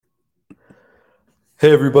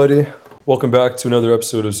Hey, everybody. Welcome back to another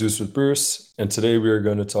episode of Zeus with Bruce. And today we are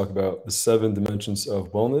going to talk about the 7 dimensions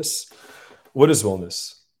of wellness. What is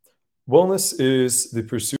wellness? Wellness is the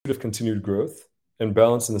pursuit of continued growth and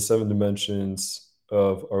balance in the 7 dimensions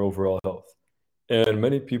of our overall health. And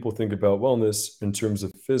many people think about wellness in terms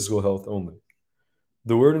of physical health only.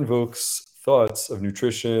 The word invokes thoughts of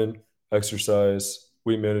nutrition, exercise,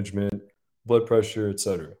 weight management, blood pressure,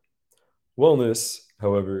 etc. Wellness,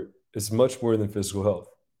 however, is much more than physical health.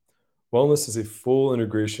 Wellness is a full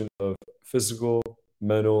integration of physical,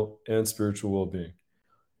 mental, and spiritual well being.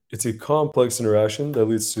 It's a complex interaction that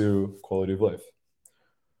leads to quality of life.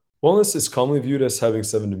 Wellness is commonly viewed as having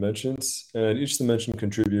 7 dimensions, and each dimension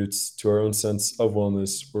contributes to our own sense of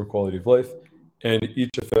wellness or quality of life, and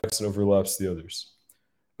each affects and overlaps the others.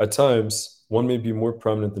 At times, one may be more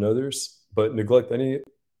prominent than others, but neglect any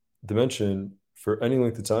dimension for any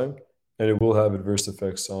length of time, and it will have adverse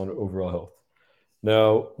effects on overall health.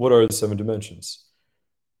 Now, what are the 7 dimensions?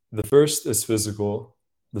 The first is physical,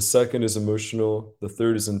 the second is emotional, the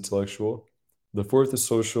third is intellectual, the fourth is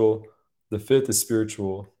social, the fifth is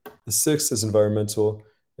spiritual, the sixth is environmental,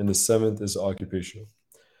 and the seventh is occupational.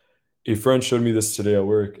 A friend showed me this today at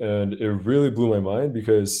work, and it really blew my mind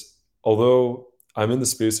because although I'm in the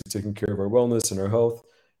space of taking care of our wellness and our health,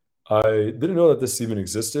 I didn't know that this even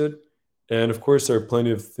existed. And of course, there are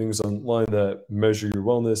plenty of things online that measure your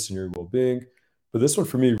wellness and your well being. But this one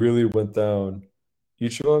for me really went down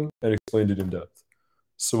each of them and explained it in depth.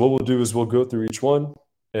 So, what we'll do is we'll go through each one.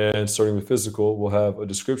 And starting with physical, we'll have a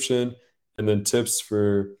description and then tips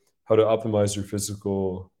for how to optimize your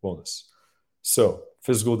physical wellness. So,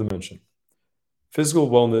 physical dimension. Physical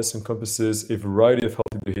wellness encompasses a variety of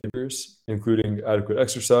healthy behaviors, including adequate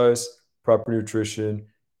exercise, proper nutrition,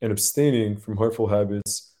 and abstaining from harmful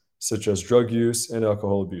habits such as drug use and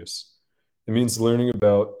alcohol abuse. It means learning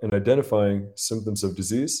about and identifying symptoms of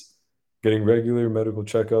disease, getting regular medical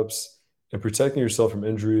checkups, and protecting yourself from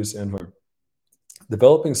injuries and harm.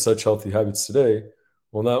 Developing such healthy habits today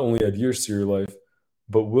will not only add years to your life,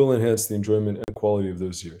 but will enhance the enjoyment and quality of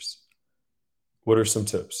those years. What are some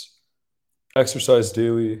tips? Exercise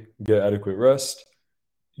daily, get adequate rest,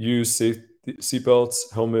 use safe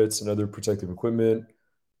seatbelts, helmets, and other protective equipment,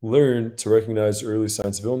 learn to recognize early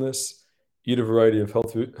signs of illness, eat a variety of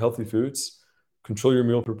healthy foods, control your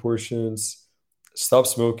meal proportions, stop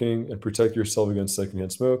smoking and protect yourself against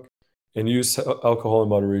secondhand smoke, and use alcohol in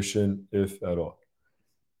moderation if at all.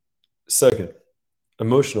 Second,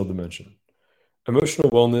 emotional dimension. Emotional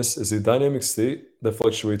wellness is a dynamic state that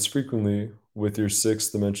fluctuates frequently with your 6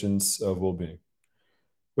 dimensions of well being,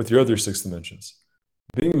 with your other 6 dimensions.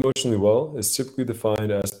 Being emotionally well is typically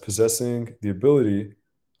defined as possessing the ability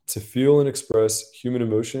to feel and express human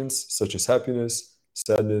emotions such as happiness,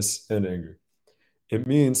 sadness, and anger. It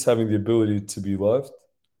means having the ability to be loved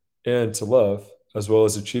and to love, as well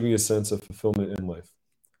as achieving a sense of fulfillment in life.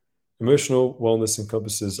 Emotional wellness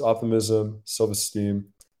encompasses optimism, self esteem,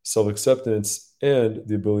 self acceptance, and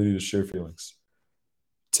the ability to share feelings.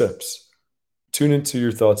 Tips: tune into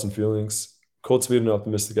your thoughts and feelings, cultivate an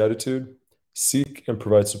optimistic attitude, seek and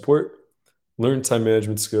provide support, learn time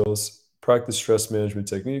management skills, practice stress management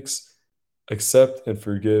techniques, accept and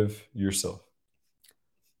forgive yourself.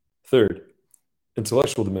 Third,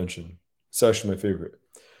 intellectual dimension. It's actually my favorite.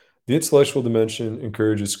 The intellectual dimension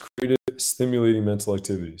encourages creative, stimulating mental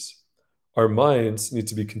activities. Our minds need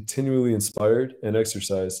to be continually inspired and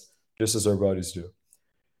exercised just as our bodies do.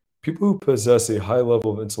 People who possess a high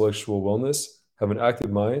level of intellectual wellness have an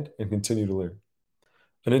active mind and continue to learn.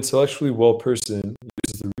 An intellectually well person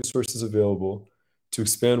uses the resources available to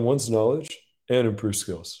expand one's knowledge and improve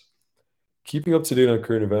skills. Keeping up to date on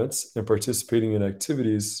current events and participating in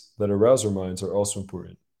activities that arouse our minds are also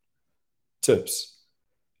important. Tips: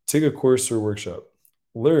 take a course or workshop,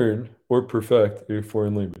 learn or perfect a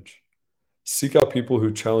foreign language, seek out people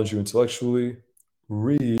who challenge you intellectually,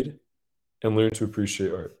 read, and learn to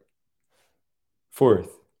appreciate art.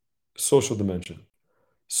 Fourth, social dimension.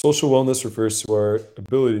 Social wellness refers to our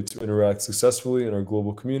ability to interact successfully in our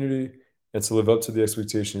global community and to live up to the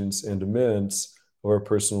expectations and demands of our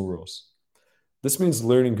personal roles. This means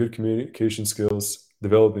learning good communication skills,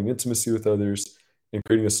 developing intimacy with others, and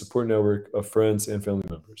creating a support network of friends and family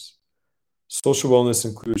members. Social wellness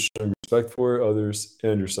includes showing respect for others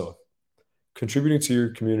and yourself. Contributing to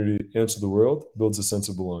your community and to the world builds a sense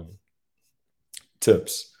of belonging.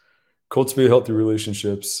 Tips: cultivate healthy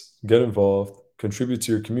relationships, get involved, contribute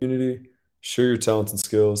to your community, share your talents and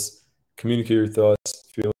skills, communicate your thoughts,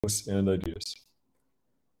 feelings, and ideas.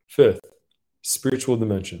 Fifth, spiritual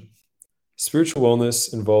dimension. Spiritual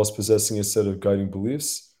wellness involves possessing a set of guiding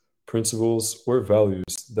beliefs, principles, or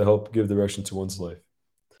values that help give direction to one's life.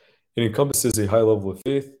 It encompasses a high level of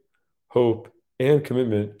faith, hope, and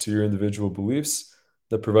commitment to your individual beliefs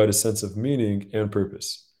that provide a sense of meaning and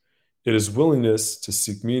purpose. It is willingness to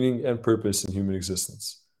seek meaning and purpose in human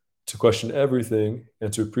existence, to question everything,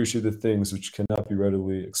 and to appreciate the things which cannot be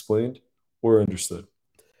readily explained or understood.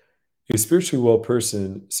 A spiritually well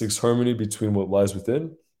person seeks harmony between what lies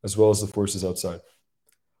within as well as the forces outside.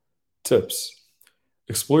 Tips: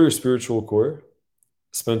 explore your spiritual core,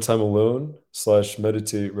 spend time alone /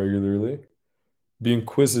 meditate regularly, be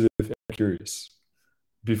inquisitive and curious,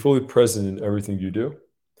 be fully present in everything you do,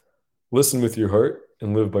 listen with your heart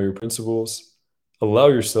and live by your principles, allow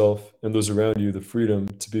yourself and those around you the freedom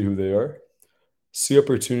to be who they are, see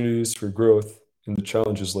opportunities for growth in the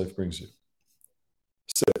challenges life brings you.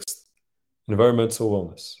 Sixth, environmental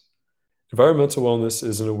wellness. Environmental wellness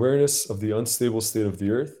is an awareness of the unstable state of the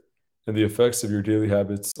earth and the effects of your daily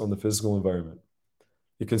habits on the physical environment.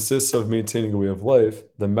 It consists of maintaining a way of life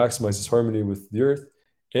that maximizes harmony with the earth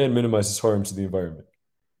and minimizes harm to the environment.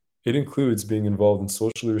 It includes being involved in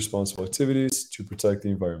socially responsible activities to protect the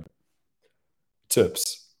environment.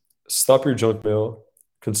 Tips: stop your junk mail,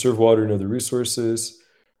 conserve water and other resources,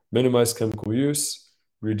 minimize chemical use,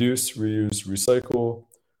 reduce, reuse, recycle,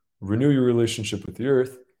 renew your relationship with the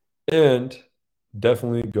earth, and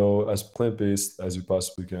definitely go as plant-based as you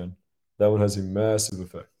possibly can. That one has a massive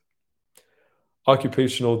effect.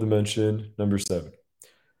 Occupational dimension number 7.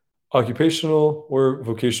 Occupational or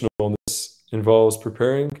vocational wellness involves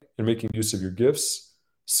preparing and making use of your gifts,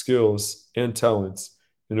 skills, and talents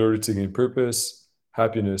in order to gain purpose,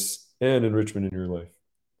 happiness, and enrichment in your life.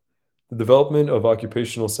 The development of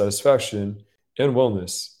occupational satisfaction and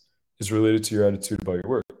wellness is related to your attitude about your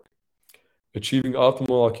work. Achieving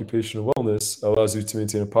optimal occupational wellness allows you to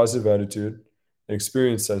maintain a positive attitude and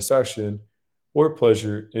experience satisfaction or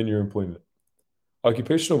pleasure in your employment.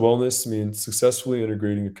 Occupational wellness means successfully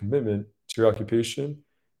integrating a commitment to your occupation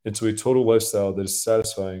into a total lifestyle that is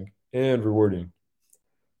satisfying and rewarding.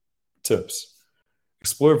 Tips: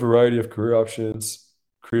 explore a variety of career options,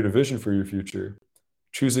 create a vision for your future,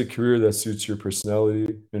 choose a career that suits your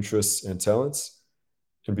personality, interests, and talents,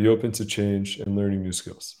 and be open to change and learning new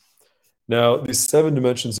skills. Now, these 7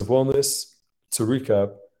 dimensions of wellness, to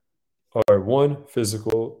recap, are 1,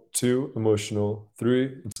 physical, 2, emotional,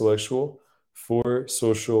 3, intellectual, 4,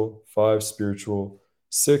 social, 5, spiritual,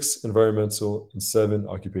 6, environmental, and 7,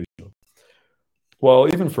 occupational. Well,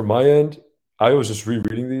 even from my end, I was just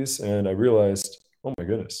rereading these and I realized, oh my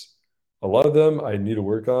goodness, a lot of them I need to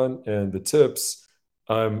work on, and the tips,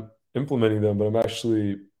 I'm implementing them, but I'm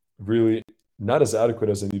actually really not as adequate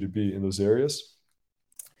as I need to be in those areas.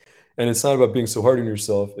 And it's not about being so hard on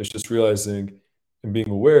yourself, it's just realizing and being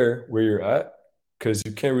aware where you're at, because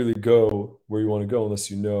you can't really go where you want to go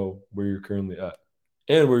unless you know where you're currently at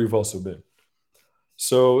and where you've also been.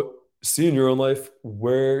 So, see in your own life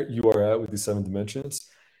where you are at with these 7 dimensions.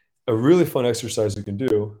 A really fun exercise you can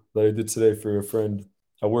do that I did today for a friend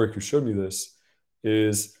at work who showed me this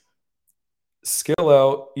is scale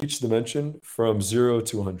out each dimension from 0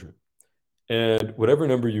 to 100. And whatever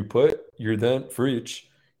number you put, you're then, for each,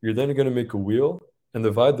 you're then going to make a wheel and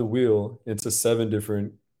divide the wheel into 7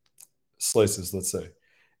 different slices, let's say.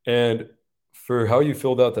 And for how you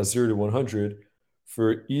filled out that 0 to 100,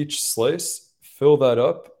 for each slice, fill that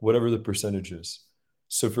up, whatever the percentage is.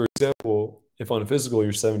 So for example, if on physical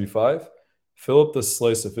you're 75, fill up the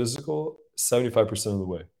slice of physical 75% of the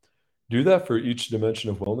way. Do that for each dimension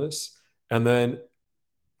of wellness, and then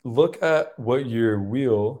look at what your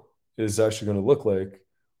wheel is actually going to look like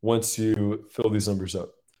once you fill these numbers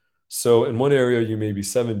up. So in one area, you may be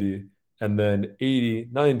 70, and then 80,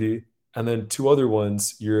 90, and then 2 other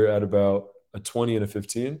ones, you're at about a 20 and a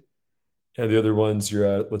 15, and the other ones, you're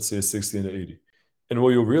at, let's say, a 60 and an 80. And what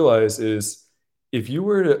you'll realize is if you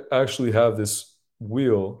were to actually have this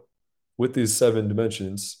wheel with these 7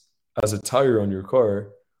 dimensions as a tire on your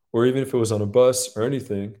car, or even if it was on a bus or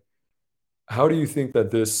anything, how do you think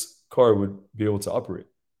that this car would be able to operate?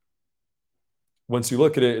 Once you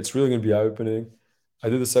look at it, it's really going to be eye-opening. I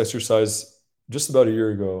did this exercise just about a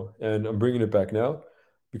year ago, and I'm bringing it back now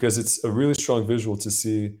because it's a really strong visual to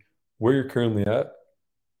see where you're currently at,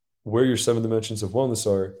 where your 7 dimensions of wellness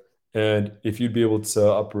are, and if you'd be able to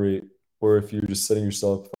operate or if you're just setting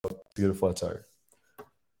yourself up to get a flat tire.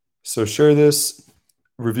 So share this,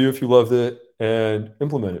 review if you loved it, and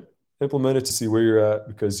implement it. Implement it to see where you're at,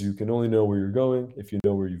 because you can only know where you're going if you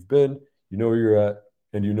know where you've been, you know where you're at,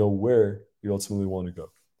 and you know where you ultimately want to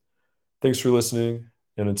go. Thanks for listening,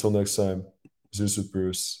 and until next time, Zeus with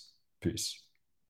Bruce. Peace.